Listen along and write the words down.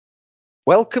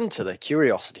Welcome to the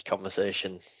Curiosity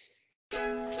Conversation.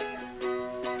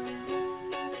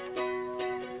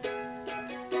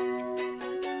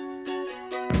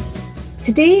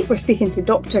 Today we're speaking to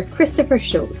Dr Christopher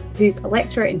Schulz, who's a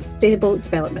lecturer in sustainable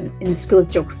development in the School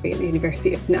of Geography at the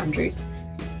University of St Andrews.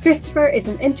 Christopher is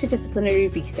an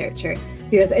interdisciplinary researcher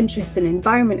who has interests in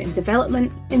environment and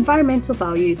development, environmental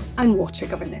values and water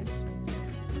governance.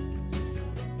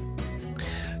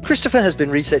 Christopher has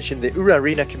been researching the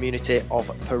Urarina community of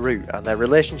Peru and their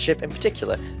relationship in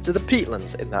particular to the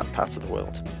peatlands in that part of the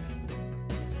world.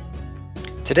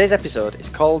 Today's episode is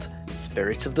called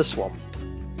Spirit of the Swamp.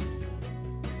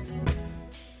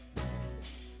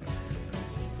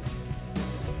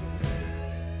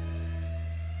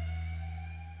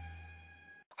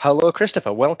 Hello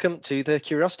Christopher, welcome to the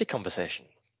Curiosity Conversation.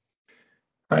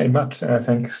 Hi Matt,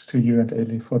 thanks to you and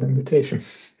Eilidh for the invitation.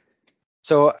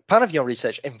 So part of your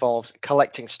research involves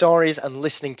collecting stories and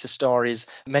listening to stories,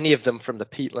 many of them from the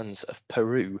peatlands of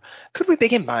Peru. Could we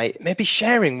begin by maybe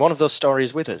sharing one of those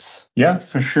stories with us? Yeah,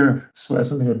 for sure. So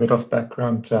as a little bit of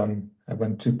background, I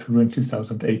went to Peru in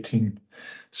 2018,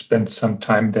 spent some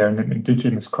time there in an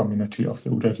indigenous community of the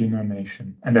Urarina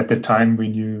nation. And at the time, we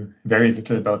knew very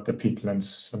little about the peatlands.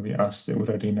 So we asked the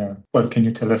Urarina, well, can you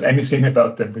tell us anything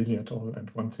about them really at all? And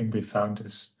one thing we found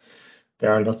is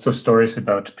there are lots of stories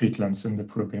about peatlands in the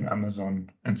Peruvian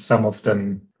Amazon, and some of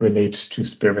them relate to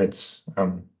spirits.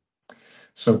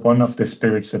 So one of the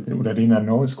spirits that the Urarina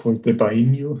know is called the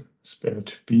Bainu,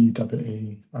 spelled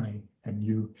B-A-I-N-U.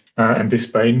 And this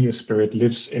Bainu spirit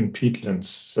lives in peatlands,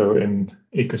 so in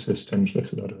ecosystems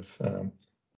with a lot of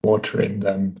water in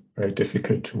them, very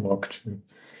difficult to walk to.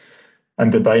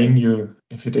 And the Bainu,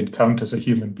 if it encounters a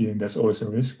human being, there's always a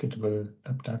risk. It will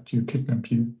abduct you, kidnap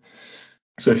you.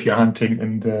 So if you're hunting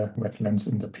in the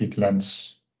wetlands, in the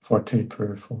peatlands for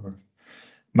tapir, for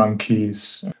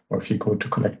monkeys, or if you go to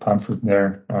collect palm fruit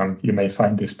there, you may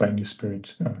find this Bainu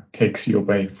spirit takes you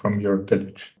away from your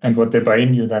village. And what the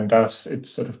Bainu then does, it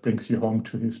sort of brings you home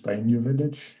to his Bainu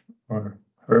village, or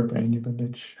her Bainu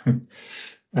village.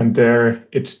 And there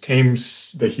it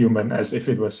tames the human as if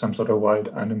it was some sort of wild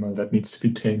animal that needs to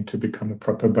be tamed to become a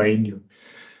proper Bainu.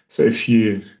 So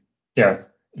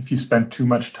if you spend too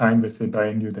much time with the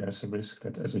Bainu, there's a risk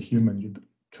that as a human you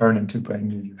turn into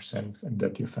Bainu yourself and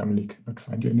that your family cannot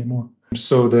find you anymore.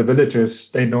 So the villagers,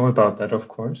 they know about that, of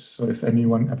course. So if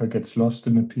anyone ever gets lost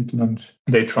in a peatland,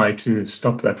 they try to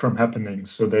stop that from happening.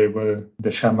 So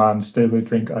the shamans, they will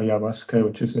drink ayahuasca,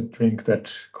 which is a drink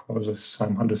that causes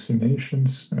some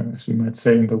hallucinations, as we might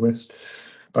say in the West.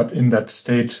 But in that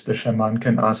state, the shaman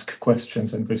can ask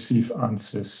questions and receive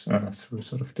answers through a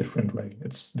sort of different way.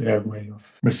 It's their way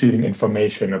of receiving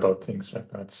information about things like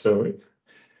that. So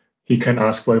he can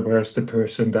ask, well, where's the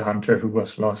person, the hunter who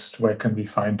was lost? Where can we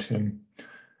find him?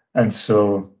 And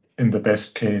so in the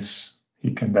best case,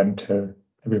 he can then tell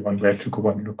everyone where to go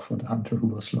and look for the hunter who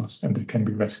was lost, and they can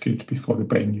be rescued before the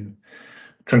Bainu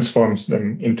transforms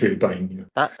them into a Bainu.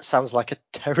 That sounds like a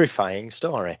terrifying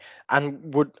story,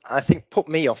 and would, I think, put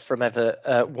me off from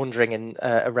ever wandering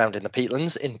around in the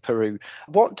peatlands in Peru.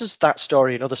 What does that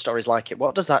story and other stories like it,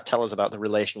 what does that tell us about the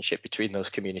relationship between those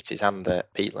communities and the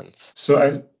peatlands?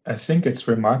 So I think it's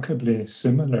remarkably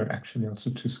similar, actually,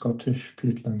 also to Scottish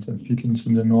peatlands and peatlands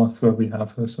in the north, where we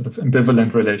have a sort of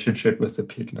ambivalent relationship with the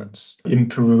peatlands. In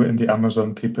Peru, in the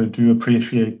Amazon, people do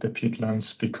appreciate the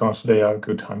peatlands because they are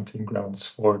good hunting grounds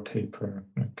for tapir.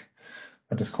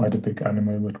 That is quite a big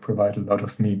animal, would provide a lot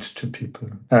of meat to people.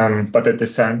 But at the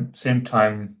same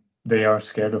time, they are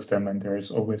scared of them, and there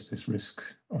is always this risk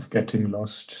of getting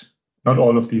lost. Not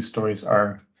all of these stories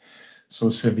are so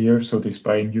severe, so this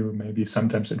Bainu, maybe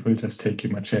sometimes it will just take you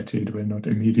machete, it will not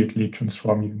immediately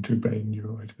transform you into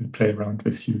Bainu, or it will play around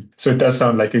with you. So it does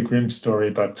sound like a grim story,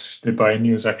 but the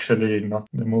Bainu is actually not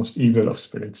the most evil of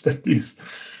spirits that these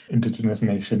indigenous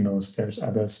nation knows. There's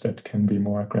others that can be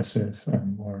more aggressive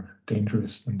and more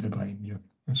dangerous than the Bainu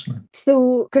as well.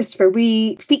 So Christopher,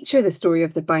 we feature the story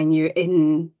of the Bainu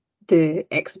in the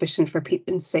exhibition for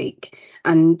Peatlands Sake,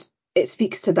 and it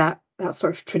speaks to that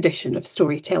sort of tradition of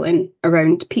storytelling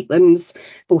around peatlands,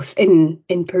 both in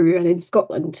Peru and in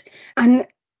Scotland. And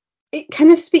it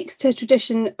kind of speaks to a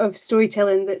tradition of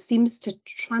storytelling that seems to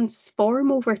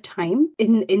transform over time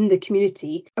in the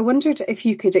community. I wondered if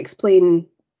you could explain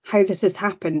how this has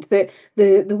happened.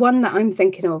 The one that I'm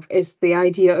thinking of is the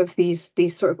idea of these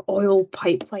sort of oil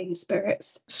pipeline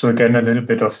spirits. So again, a little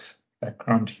bit of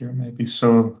background here maybe.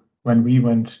 So when we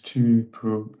went to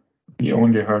Peru, we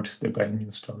only heard the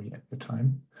Bainu story at the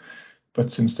time.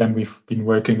 But since then, we've been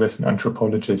working with an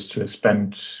anthropologist who has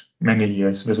spent many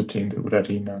years visiting the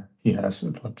Urarina. He has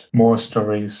a lot more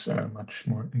stories, much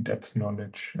more in-depth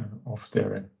knowledge of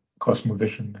their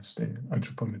cosmovision, as the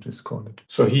anthropologists call it.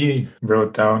 So he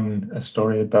wrote down a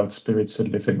story about spirits that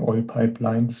live in oil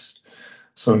pipelines.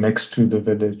 So next to the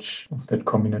village of that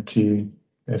community,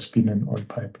 there's been an oil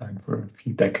pipeline for a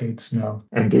few decades now.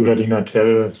 And the Urarina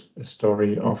tell a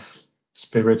story of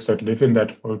spirits that live in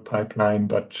that oil pipeline,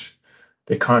 but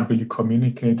they can't really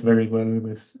communicate very well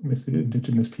with the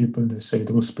indigenous people. They say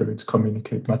those spirits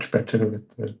communicate much better with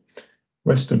the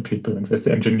Western people and with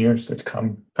the engineers that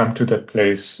come to that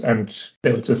place. And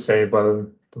they also say, well,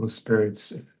 those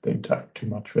spirits, if they interact too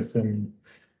much with them,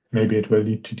 maybe it will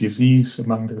lead to disease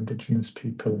among the indigenous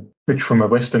people, which from a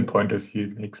Western point of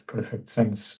view makes perfect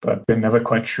sense. But they're never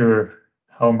quite sure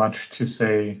how much to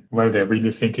say, well, they're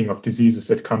really thinking of diseases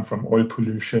that come from oil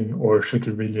pollution, or should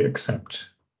we really accept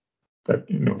that,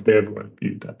 their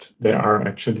worldview, that there are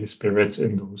actually spirits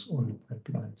in those oil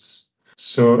pipelines.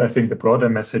 So I think the broader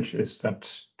message is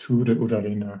that to the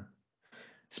Urarina,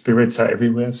 spirits are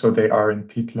everywhere. So they are in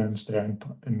peatlands, they're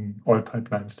in oil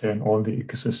pipelines, they're in all the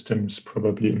ecosystems,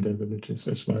 probably in their villages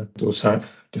as well. Those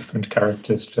have different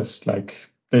characters, just like,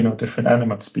 different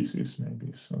animal species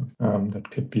maybe. So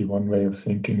that could be one way of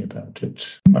thinking about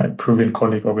it. My Peruvian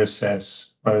colleague always says,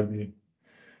 well,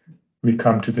 we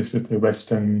come to this with the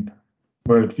Western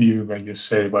worldview where you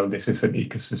say, well, this is an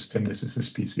ecosystem, this is a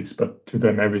species, but to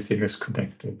them everything is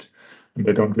connected, and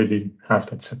they don't really have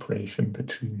that separation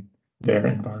between their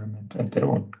environment and their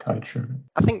own culture.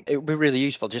 I think it would be really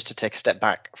useful just to take a step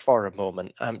back for a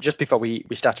moment. Just before we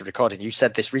started recording, you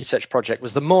said this research project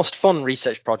was the most fun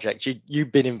research project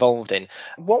you've been involved in.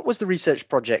 What was the research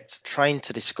project trying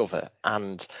to discover,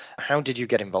 and how did you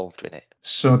get involved with it?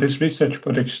 So this research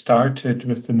project started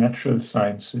with the natural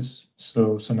sciences.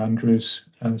 So St. Andrews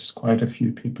has quite a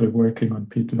few people working on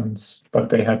peatlands,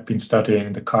 but they had been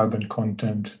studying the carbon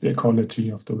content, the ecology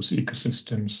of those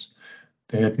ecosystems.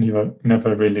 They had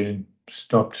never really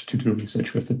stopped to do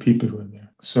research with the people who were there.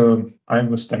 So I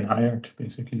was then hired,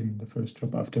 basically, in the first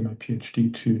job after my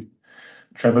PhD, to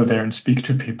travel there and speak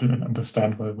to people and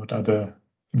understand, well, what are the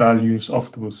values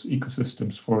of those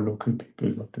ecosystems for local people?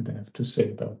 What do they have to say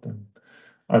about them?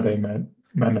 Are they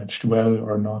managed well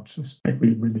or not? Just like we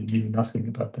really knew nothing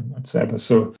about them whatsoever.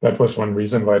 So that was one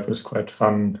reason why it was quite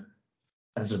fun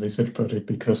as a research project,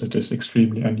 because it is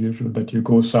extremely unusual that you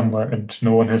go somewhere and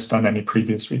no one has done any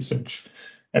previous research.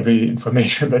 Every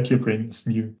information that you bring is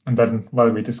new. And then,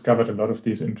 we discovered a lot of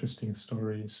these interesting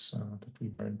stories that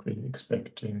we weren't really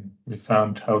expecting. We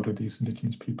found, how do these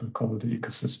indigenous people call the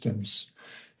ecosystems?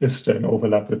 Is there an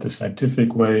overlap with the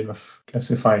scientific way of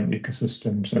classifying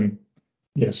ecosystems? And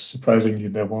yes, surprisingly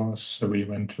there was. So we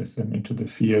went with them into the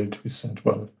field. We said,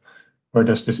 well, where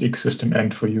does this ecosystem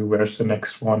end for you? Where's the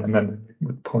next one? And then we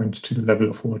would point to the level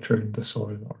of water in the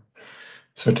soil or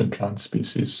certain plant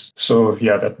species. So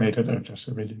yeah, that made it just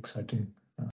a really exciting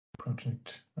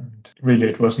project. And really,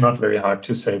 it was not very hard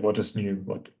to say what is new,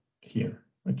 what here,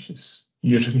 which is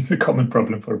usually a common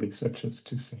problem for researchers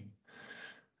to say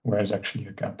where is actually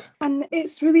a gap. And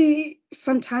it's really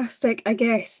fantastic, I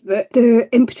guess, that the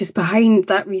impetus behind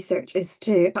that research is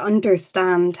to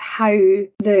understand how the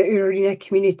Urarina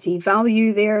community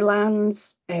value their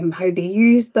lands, how they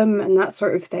use them and that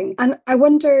sort of thing. And I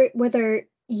wonder whether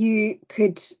you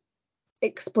could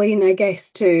explain, I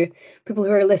guess, to people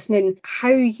who are listening, how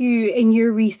you in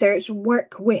your research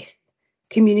work with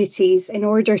communities in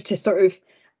order to sort of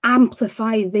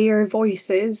amplify their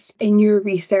voices in your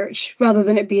research rather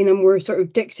than it being a more sort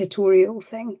of dictatorial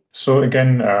thing. So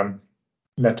again,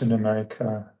 Latin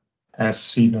America has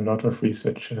seen a lot of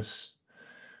researchers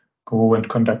go and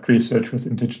conduct research with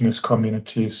indigenous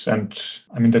communities. And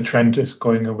I mean, the trend is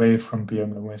going away from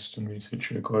being a Western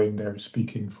researcher, going there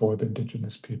speaking for the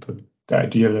indigenous people. The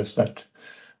ideal is that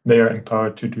they are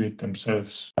empowered to do it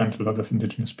themselves. And a lot of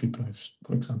indigenous people I've,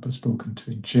 for example, spoken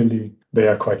to in Chile, they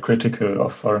are quite critical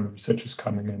of foreign researchers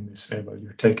coming in. They say, well,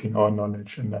 you're taking our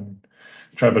knowledge and then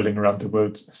traveling around the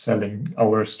world selling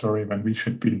our story when we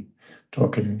should be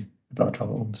talking about our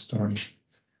own story.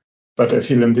 But I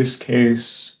feel in this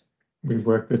case, we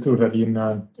work with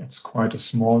Urarina. It's quite a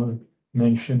small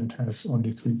nation. It has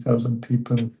only 3,000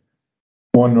 people.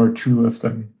 One or two of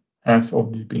them have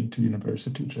only been to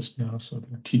university just now, so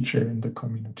they're a teacher in the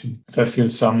community. So I feel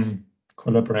some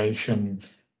collaboration,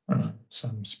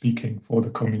 some speaking for the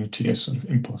community is sort of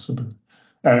impossible.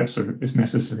 Is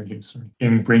necessary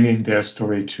in bringing their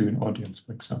story to an audience,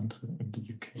 for example, in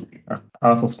the UK.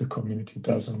 Half of the community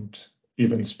doesn't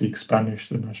even speak Spanish,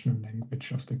 the national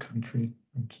language of the country.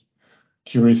 And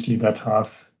curiously, that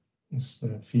half is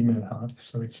the female half.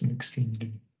 So it's an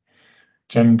extremely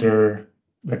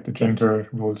the gender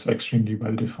roles are extremely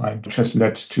well defined, which has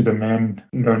led to the men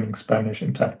learning Spanish,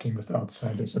 interacting with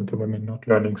outsiders, and the women not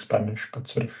learning Spanish, but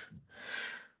sort of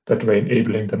that way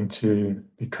enabling them to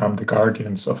become the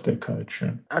guardians of their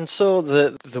culture. And so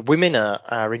the women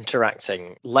are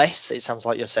interacting less, it sounds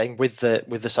like you're saying, with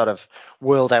the sort of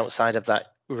world outside of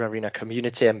that Urarina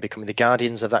community and becoming the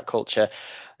guardians of that culture.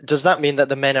 Does that mean that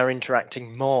the men are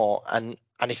interacting more? And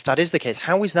if that is the case,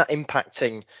 how is that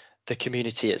impacting the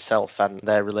community itself and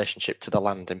their relationship to the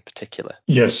land in particular?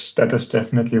 Yes, that is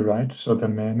definitely right. So the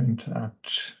men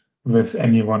interact with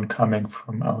anyone coming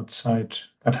from outside.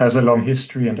 That has a long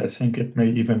history, and I think it may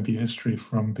even be history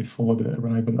from before the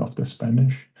arrival of the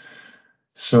Spanish.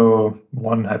 So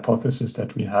one hypothesis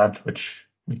that we had, which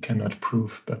we cannot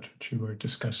prove, but which we were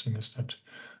discussing, is that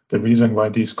the reason why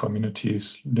these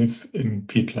communities live in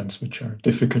peatlands, which are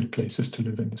difficult places to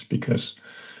live in, is because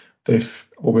they've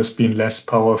always been less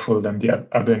powerful than the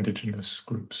other indigenous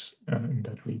groups in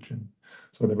that region.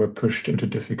 So they were pushed into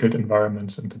difficult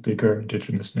environments, and the bigger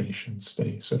indigenous nations,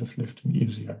 they sort of lived in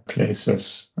easier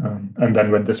places. And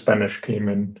then when the Spanish came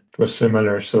in, it was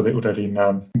similar. So the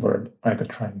Urarina were either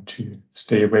trying to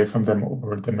stay away from them,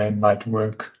 or the men might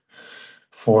work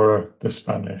for the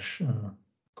Spanish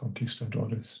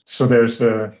conquistadores. So there's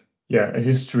a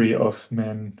history of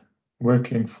men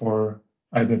working for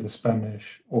either the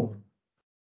Spanish or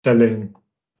selling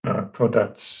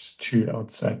products to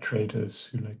outside traders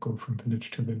who go from village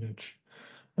to village.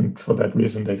 And for that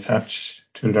reason, they've had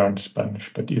to learn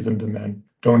Spanish. But even the men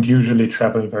don't usually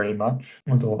travel very much.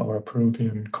 Although our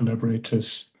Peruvian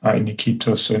collaborators are in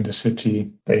Iquitos, so in the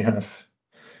city, they have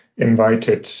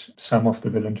invited some of the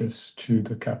villagers to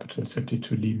the capital city,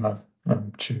 to Lima,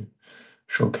 to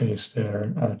showcase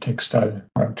their textile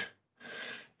art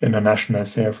in a national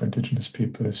fair for indigenous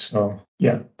people. So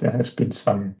there has been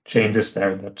some changes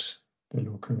there, that the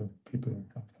local people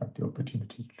have had the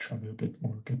opportunity to travel a bit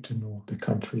more, get to know the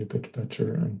country a bit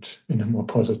better, and in a more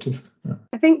positive.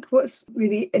 I think what's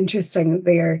really interesting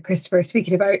there, Christopher,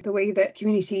 speaking about the way that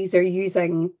communities are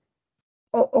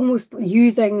almost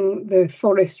using the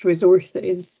forest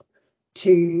resources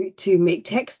to make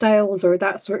textiles or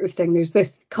that sort of thing. There's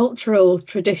this cultural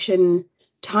tradition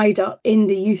tied up in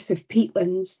the use of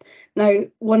peatlands. Now,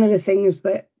 one of the things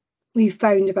that we've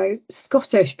found about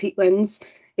Scottish peatlands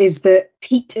is that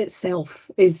peat itself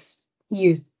is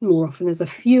used more often as a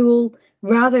fuel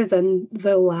rather than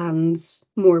the lands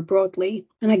more broadly.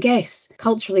 And I guess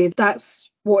culturally, that's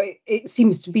what it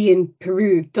seems to be in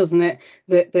Peru, doesn't it?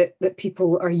 That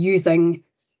people are using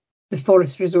the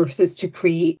forest resources to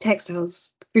create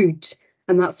textiles, food,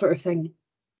 and that sort of thing.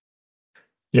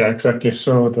 Yeah, exactly.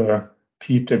 So the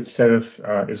peat itself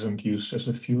isn't used as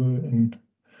a fuel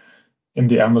in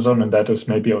the Amazon, and that is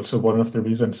maybe also one of the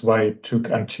reasons why it took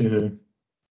until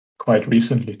quite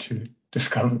recently to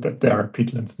discover that there are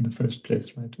peatlands in the first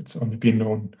place, right? It's only been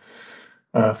known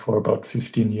for about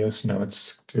 15 years now. It's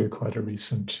still quite a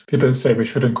recent. People say we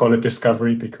shouldn't call it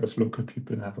discovery because local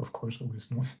people have, of course,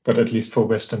 always known. But at least for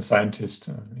Western scientists,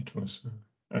 it was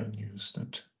news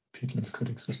that peatlands could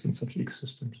exist in such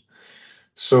ecosystems.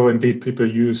 So indeed, people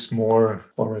use more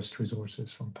forest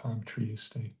resources from palm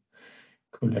trees. They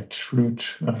collect fruit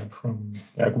from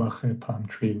the aguaje palm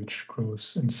tree, which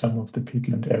grows in some of the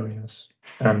peatland areas.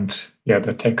 And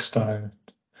the textile,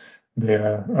 they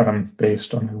are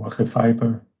based on aguaje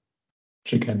fiber,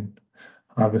 which again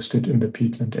harvested in the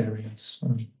peatland areas.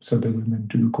 So the women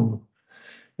do go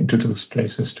into those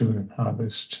places to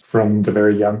harvest from the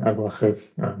very young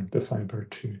aguaje the fiber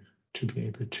to be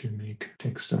able to make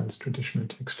textiles, traditional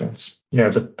textiles.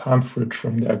 The palm fruit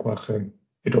from the aguaje,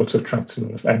 it also attracts a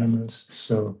lot of animals.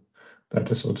 So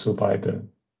that is also why the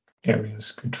area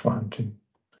is good for hunting,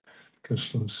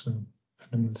 because those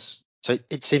animals. So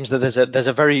it seems that there's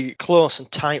a very close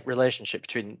and tight relationship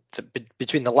between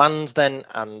the lands then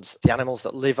and the animals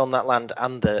that live on that land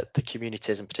and the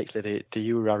communities, and particularly the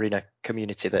Urarina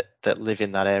community that live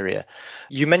in that area.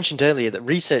 You mentioned earlier that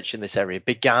research in this area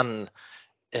began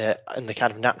in the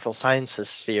kind of natural sciences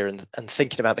sphere and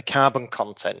thinking about the carbon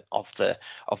content of the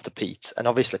peat. And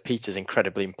obviously peat is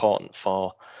incredibly important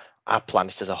for our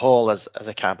planet as a whole as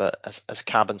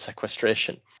carbon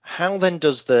sequestration. How then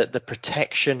does the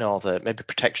protection, or maybe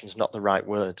protection is not the right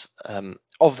word,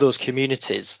 of those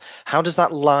communities, how does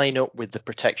that line up with the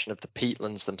protection of the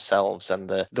peatlands themselves and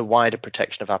the wider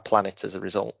protection of our planet as a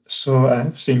result? So I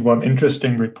have seen one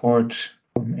interesting report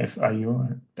from FAO,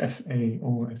 I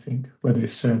think, where they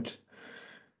said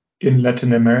in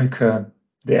Latin America,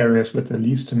 the areas with the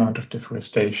least amount of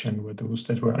deforestation were those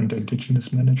that were under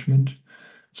indigenous management.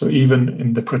 So even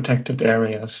in the protected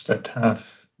areas that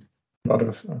have a lot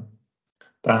of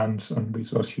bans on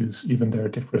resource use, even their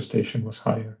deforestation was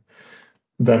higher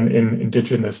than in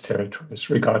indigenous territories,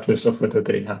 regardless of whether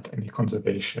they had any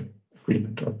conservation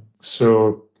agreement or not.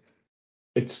 So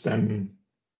it's then,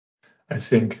 I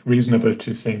think, reasonable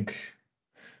to think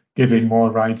giving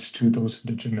more rights to those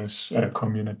indigenous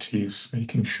communities,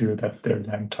 making sure that their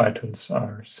land titles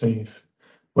are safe,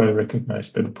 well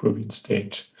recognized by the Peruvian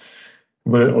state,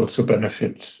 will also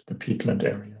benefit the peatland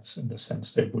areas in the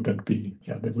sense they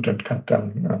wouldn't cut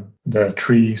down the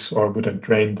trees or wouldn't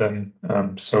drain them.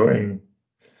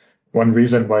 One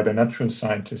reason why the natural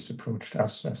scientists approached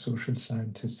us as social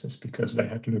scientists is because they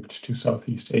had looked to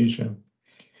Southeast Asia,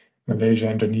 Malaysia,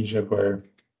 Indonesia, where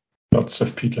lots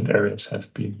of peatland areas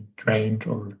have been drained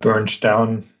or burned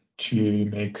down to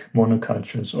make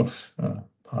monocultures of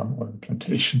palm oil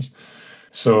plantations.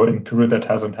 So in Peru, that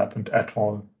hasn't happened at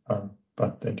all.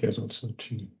 But the idea is also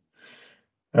to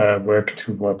work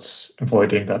towards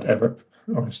avoiding that ever,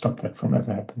 or stop that from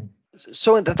ever happening.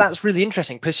 So that's really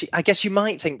interesting, because I guess you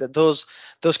might think that those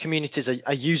communities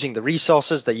are using the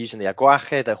resources, they're using the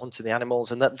aguaje, they're hunting the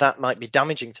animals, and that might be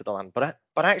damaging to the land. But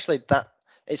actually, that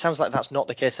it sounds like that's not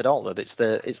the case at all. That it's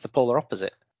the polar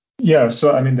opposite. Yeah,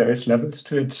 so I mean there is levels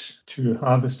to it. To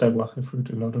harvest aguaje fruit,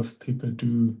 a lot of people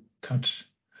do cut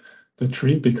the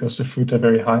tree because the fruit are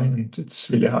very high and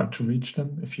it's really hard to reach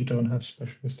them if you don't have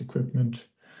specialist equipment.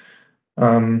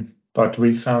 But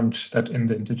we found that in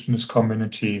the indigenous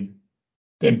community,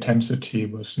 the intensity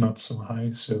was not so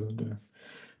high, so the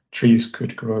trees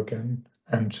could grow again.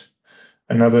 And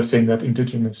another thing that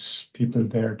indigenous people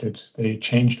there did, they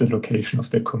changed the location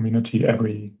of their community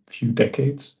every few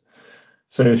decades.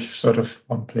 So if sort of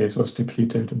one place was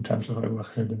depleted in terms of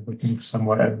aguaje, they would move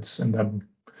somewhere else, and then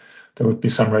there would be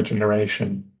some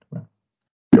regeneration.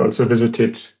 We also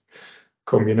visited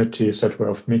communities that were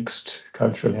of mixed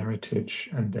cultural heritage,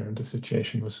 and there the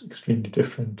situation was extremely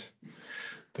different.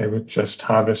 They would just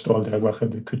harvest all the aguaje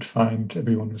they could find.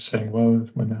 Everyone was saying, well,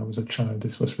 when I was a child,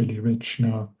 this was really rich.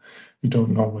 Now we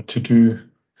don't know what to do.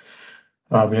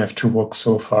 We have to walk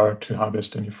so far to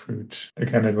harvest any fruit.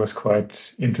 Again, it was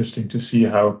quite interesting to see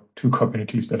how two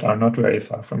communities that are not very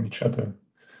far from each other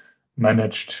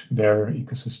managed their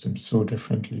ecosystems so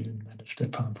differently and managed their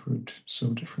palm fruit so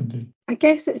differently. I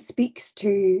guess it speaks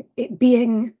to it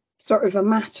being sort of a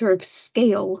matter of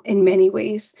scale in many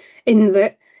ways, in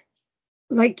that,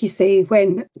 like you say,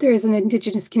 when there is an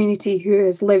indigenous community who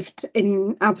has lived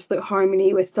in absolute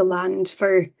harmony with the land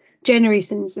for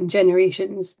generations and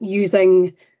generations,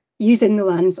 using the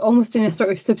lands almost in a sort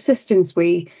of subsistence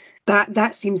way,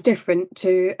 that seems different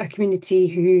to a community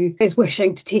who is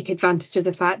wishing to take advantage of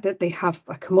the fact that they have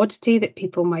a commodity that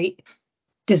people might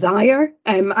desire,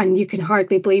 and you can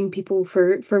hardly blame people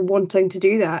for wanting to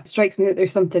do that. It strikes me that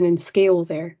there's something in scale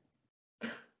there.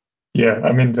 Yeah,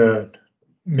 I mean the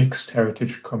mixed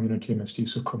heritage community,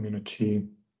 mestizo community,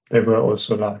 they were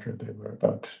also larger. They were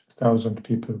about 1,000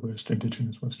 people, whereas the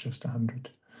indigenous was just 100.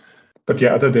 But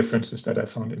yeah, other differences that I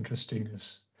found interesting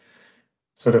is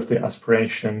sort of the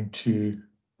aspiration to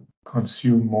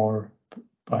consume more,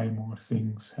 buy more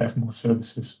things, have more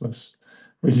services was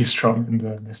really strong in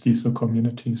the mestizo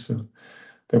community. So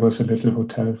there was a little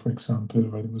hotel, for example,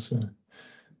 where there was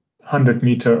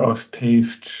 100-meter of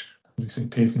paved,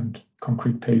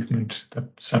 concrete pavement that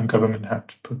some government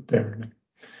had put there a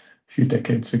few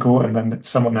decades ago, and then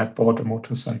someone had bought a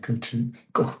motorcycle to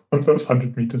go on those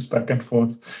 100 meters back and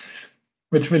forth,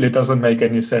 which really doesn't make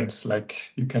any sense.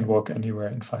 Like you can walk anywhere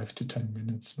in 5 to 10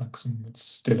 minutes maximum. It's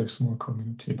still a small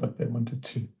community, but they wanted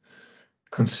to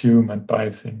consume and buy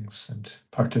things and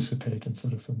participate in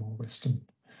sort of a more Western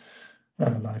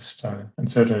lifestyle.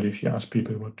 And certainly if you ask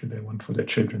people what do they want for their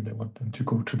children, they want them to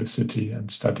go to the city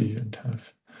and study and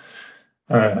have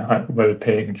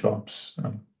well-paying jobs,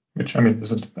 which I mean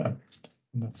isn't bad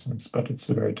in that sense, but it's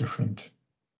a very different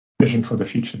vision for the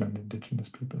future than the indigenous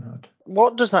people had.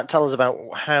 What does that tell us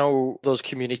about how those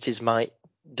communities might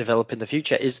develop in the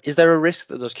future? Is there a risk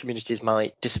that those communities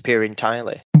might disappear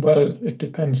entirely? Well, it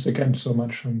depends again so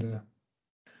much on the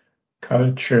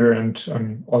culture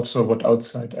and also what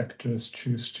outside actors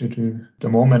choose to do. At the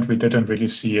moment, we didn't really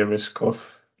see a risk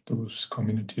of those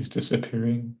communities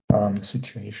disappearing. The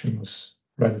situation was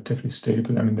relatively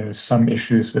stable. I mean, there are some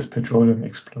issues with petroleum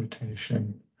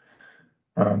exploitation,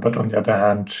 but on the other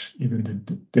hand, even the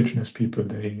indigenous people,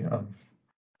 they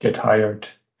get hired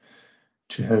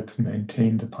to help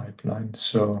maintain the pipeline.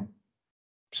 So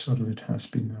it has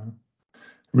been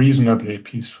reasonably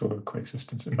peaceful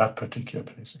coexistence in that particular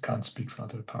place. I can't speak for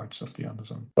other parts of the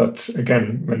Amazon. But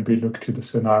again, when we look to the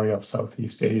scenario of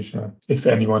Southeast Asia, if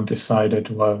anyone decided,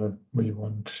 well, we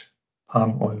want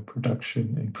palm oil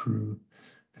production in Peru,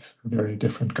 if a very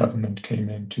different government came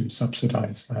in to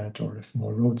subsidize that, or if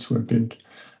more roads were built.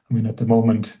 I mean, at the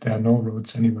moment, there are no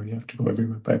roads anywhere. You have to go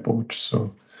everywhere by boat.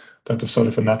 So that is sort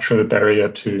of a natural barrier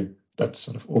to that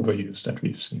sort of overuse that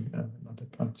we've seen in other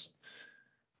parts.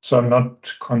 So I'm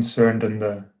not concerned in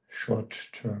the short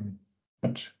term,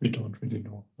 but we don't really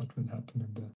know what will happen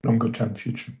in the longer term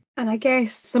future. And I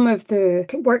guess some of the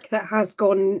work that has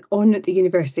gone on at the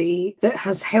university that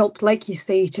has helped, like you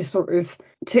say,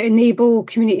 to enable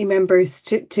community members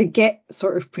to get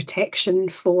sort of protection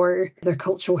for their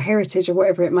cultural heritage or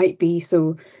whatever it might be.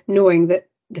 So knowing that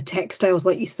the textiles,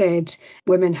 like you said,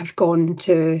 women have gone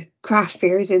to craft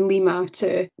fairs in Lima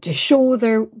to show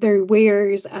their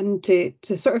wares and to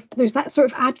sort of, there's that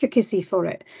sort of advocacy for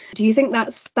it. Do you think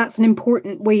that's an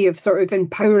important way of sort of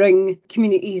empowering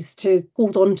communities to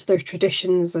hold on to their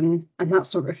traditions and that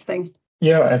sort of thing?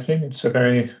 Yeah, I think it's a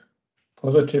very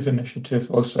positive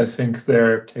initiative. Also, I think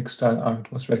their textile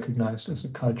art was recognized as a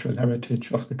cultural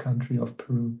heritage of the country of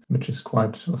Peru, which is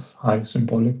quite of high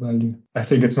symbolic value. I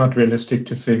think it's not realistic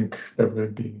to think there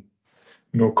will be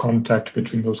no contact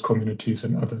between those communities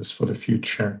and others for the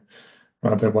future.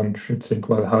 Rather, one should think,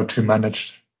 well, how to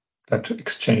manage that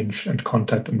exchange and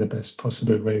contact in the best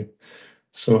possible way.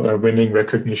 So winning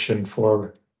recognition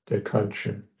for their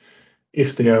culture.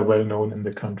 If they are well known in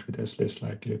the country, there's less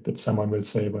likelihood that someone will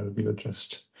say, well, we'll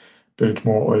just build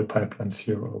more oil pipelines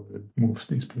here or we'll move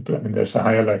these people. I mean, there's a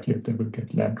higher likelihood they will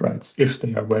get land rights if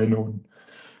they are well known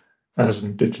as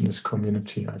an indigenous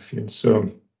community, I feel. So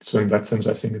in that sense,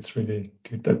 I think it's really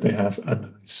good that they have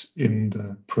allies in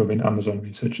the Peruvian Amazon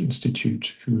Research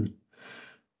Institute who,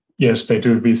 yes, they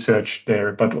do research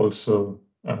there, but also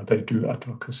they do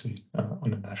advocacy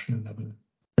on a national level,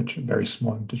 which a very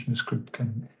small indigenous group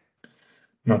can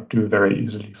not do very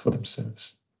easily for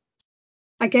themselves.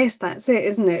 I guess that's it,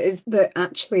 isn't it? Is that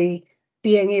actually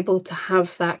being able to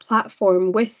have that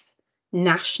platform with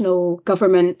national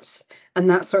governments and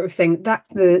that sort of thing, that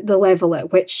the level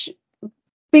at which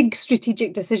big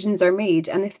strategic decisions are made.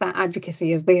 And if that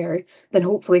advocacy is there, then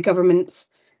hopefully governments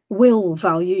will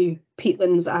value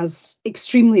peatlands as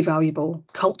extremely valuable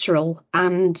cultural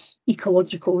and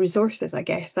ecological resources, I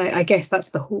guess. I guess that's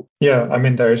the hope. Yeah, I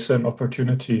mean, there is an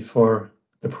opportunity for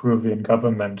the Peruvian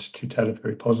government to tell a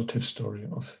very positive story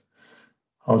of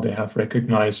how they have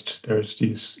recognized there's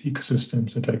these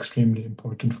ecosystems that are extremely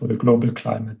important for the global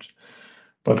climate,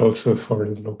 but also for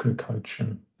the local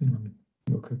culture,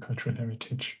 local cultural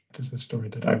heritage. This is a story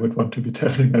that I would want to be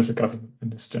telling as a government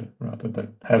minister, rather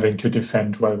than having to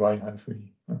defend, well, why have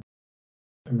we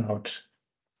allowed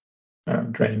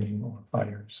draining or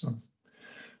fires or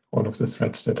all of the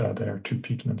threats that are there to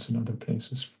peatlands and other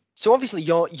places. So obviously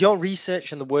your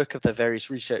research and the work of the various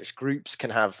research groups can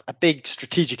have a big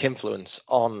strategic influence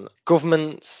on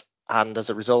governments and as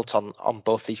a result on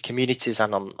both these communities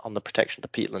and on the protection of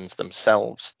the peatlands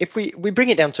themselves. If we bring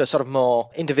it down to a sort of more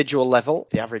individual level,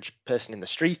 the average person in the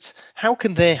street, how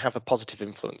can they have a positive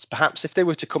influence? Perhaps if they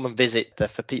were to come and visit the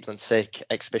For Peatlands Sake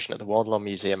exhibition at the Wardlaw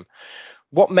Museum,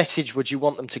 what message would you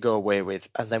want them to go away with?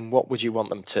 And then what would you want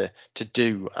them to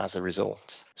do as a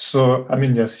result? So, I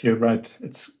mean, yes, you're right.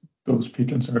 Those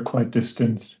peatlands are quite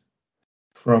distant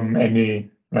from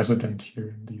any resident here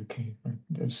in the UK. Right?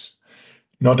 There's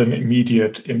not an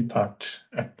immediate impact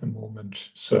at the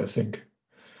moment. So I think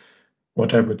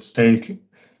what I would say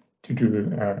to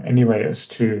do anyway is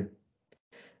to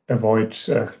avoid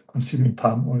consuming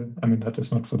palm oil. I mean, that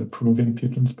is not for the Peruvian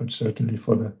peatlands, but certainly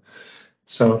for the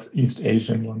Southeast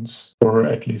Asian ones, or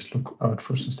at least look out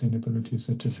for sustainability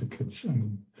certificates. I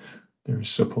mean, there is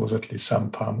supposedly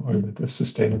some palm oil that is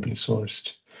sustainably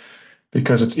sourced,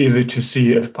 because it's easy to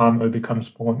see if palm oil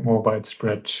becomes more and more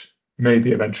widespread,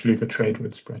 maybe eventually the trade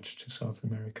will spread to South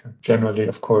America. Generally,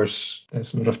 of course,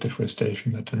 there's a lot of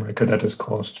deforestation in Latin America that is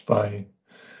caused by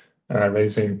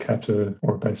raising cattle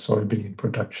or by soybean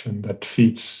production that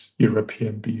feeds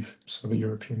European beef, so the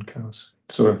European cows.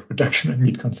 So a reduction in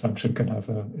meat consumption can have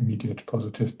an immediate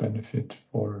positive benefit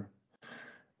for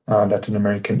Latin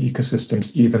American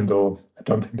ecosystems, even though I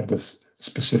don't think that is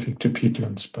specific to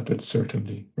peatlands, but it's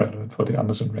certainly relevant for the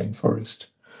Amazon rainforest.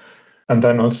 And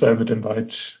then also I would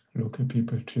invite local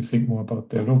people to think more about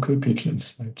their local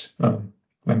peatlands. Right?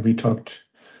 When we talked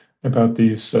about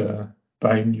these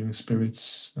buying new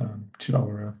spirits to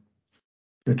our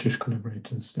British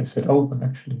collaborators, they said, oh, well,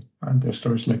 actually, and there are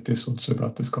stories like this also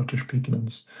about the Scottish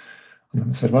peatlands. And then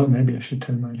I said, well, maybe I should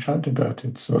tell my child about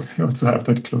it, so they also have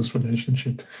that close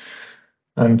relationship.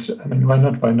 And I mean, why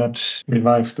not? Why not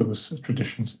revive those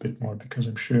traditions a bit more? Because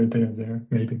I'm sure they're there.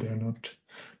 Maybe they're not.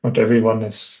 Not everyone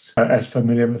is as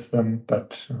familiar with them,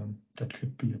 but that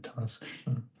could be a task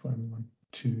for everyone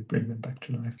to bring them back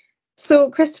to life.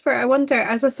 So, Christopher, I wonder,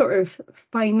 as a sort of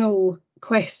final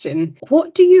question,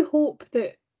 what do you hope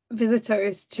that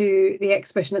visitors to the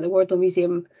exhibition at the Wardlaw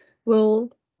Museum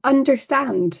will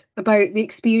understand about the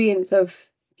experience of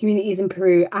communities in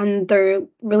Peru and their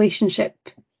relationship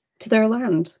to their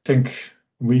land? I think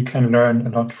we can learn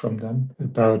a lot from them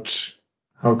about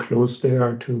how close they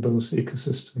are to those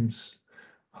ecosystems,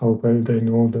 how well they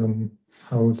know them,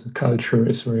 how the culture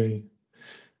is very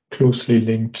closely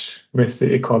linked with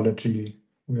the ecology,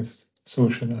 with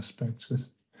social aspects, with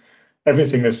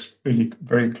everything is really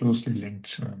very closely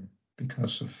linked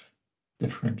because of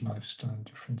different lifestyle,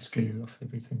 different scale of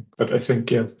everything. But I think,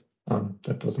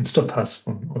 that doesn't stop us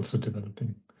from also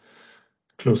developing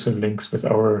closer links with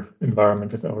our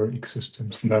environment, with our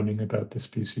ecosystems, learning about the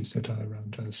species that are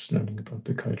around us, learning about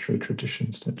the cultural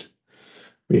traditions that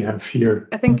we have here.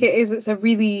 I think it's a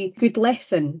really good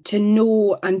lesson to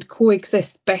know and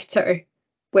coexist better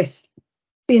with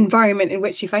the environment in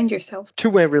which you find yourself.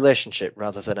 Two-way relationship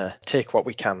rather than a take what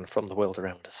we can from the world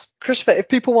around us. Christopher, if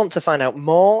people want to find out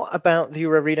more about the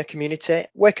Urarina community,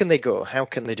 where can they go? How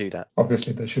can they do that?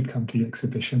 Obviously, they should come to the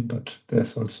exhibition, but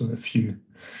there's also a few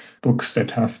books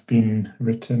that have been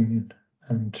written.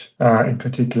 And in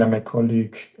particular, my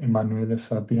colleague Emanuele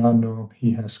Fabiano,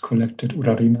 he has collected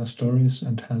Urarina stories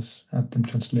and has had them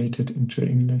translated into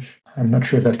English. I'm not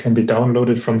sure if that can be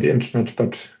downloaded from the internet,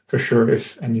 but for sure,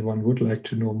 if anyone would like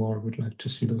to know more, would like to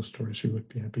see those stories, we would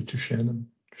be happy to share them,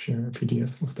 share a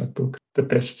PDF of that book. The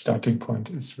best starting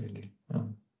point is really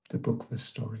the book with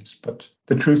stories. But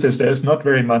the truth is there's not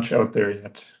very much out there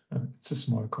yet. It's a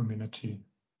small community.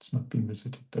 It's not been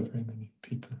visited by very many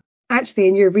people. Actually,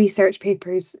 in your research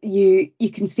papers, you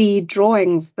can see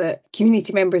drawings that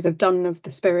community members have done of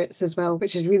the spirits as well,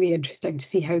 which is really interesting to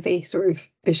see how they sort of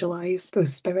visualise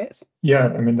those spirits. Yeah,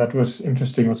 I mean, that was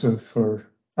interesting also for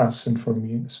us and for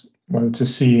me as well to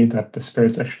see that the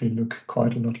spirits actually look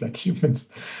quite a lot like humans.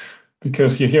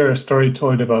 Because you hear a story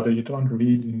told about it, you don't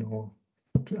really know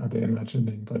what are they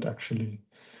imagining, but actually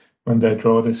when they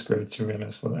draw the spirits, you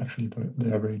realize, well, actually,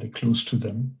 they are really close to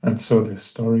them. And so the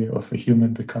story of a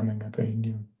human becoming a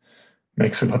Bainu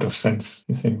makes a lot of sense.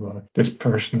 You think, well, this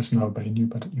person is now Bainu,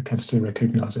 but you can still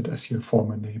recognize it as your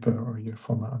former neighbor or your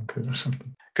former uncle or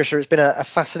something. Christopher, it's been a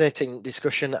fascinating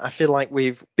discussion. I feel like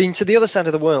we've been to the other side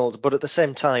of the world, but at the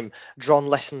same time, drawn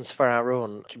lessons for our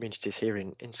own communities here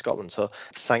in Scotland. So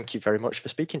thank you very much for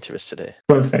speaking to us today.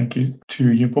 Well, thank you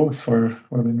to you both for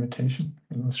the invitation.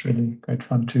 It was really great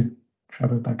fun to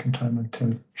travel back in time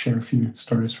and share a few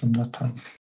stories from that time.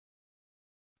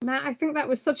 Matt, I think that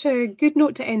was such a good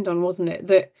note to end on, wasn't it?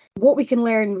 That what we can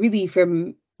learn really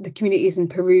from the communities in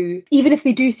Peru, even if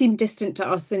they do seem distant to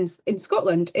us in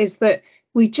Scotland, is that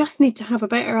we just need to have a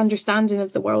better understanding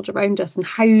of the world around us and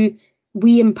how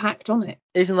we impact on it.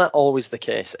 Isn't that always the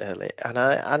case, Eilidh?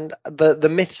 And the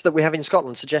myths that we have in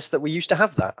Scotland suggest that we used to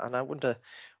have that, and I wonder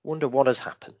what has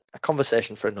happened. A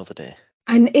conversation for another day.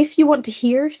 And if you want to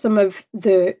hear some of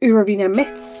the Urarina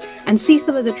myths and see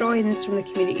some of the drawings from the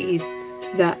communities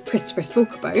that Christopher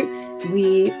spoke about,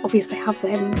 we obviously have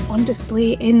them on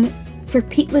display for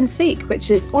Peatlands Sake,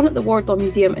 which is on at the Wardlaw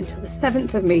Museum until the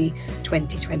 7th of May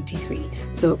 2023.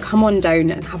 So come on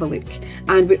down and have a look.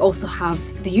 And we also have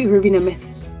the Urarina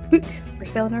Myths book for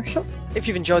sale in our shop. If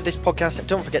you've enjoyed this podcast,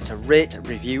 don't forget to rate,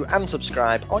 review and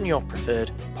subscribe on your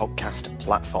preferred podcast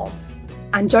platform.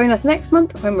 And join us next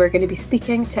month when we're going to be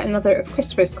speaking to another of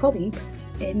Christopher's colleagues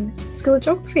in the School of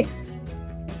Geography.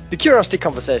 The Curiosity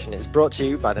Conversation is brought to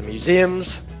you by the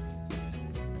Museums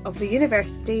of the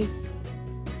University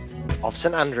of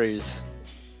St Andrews.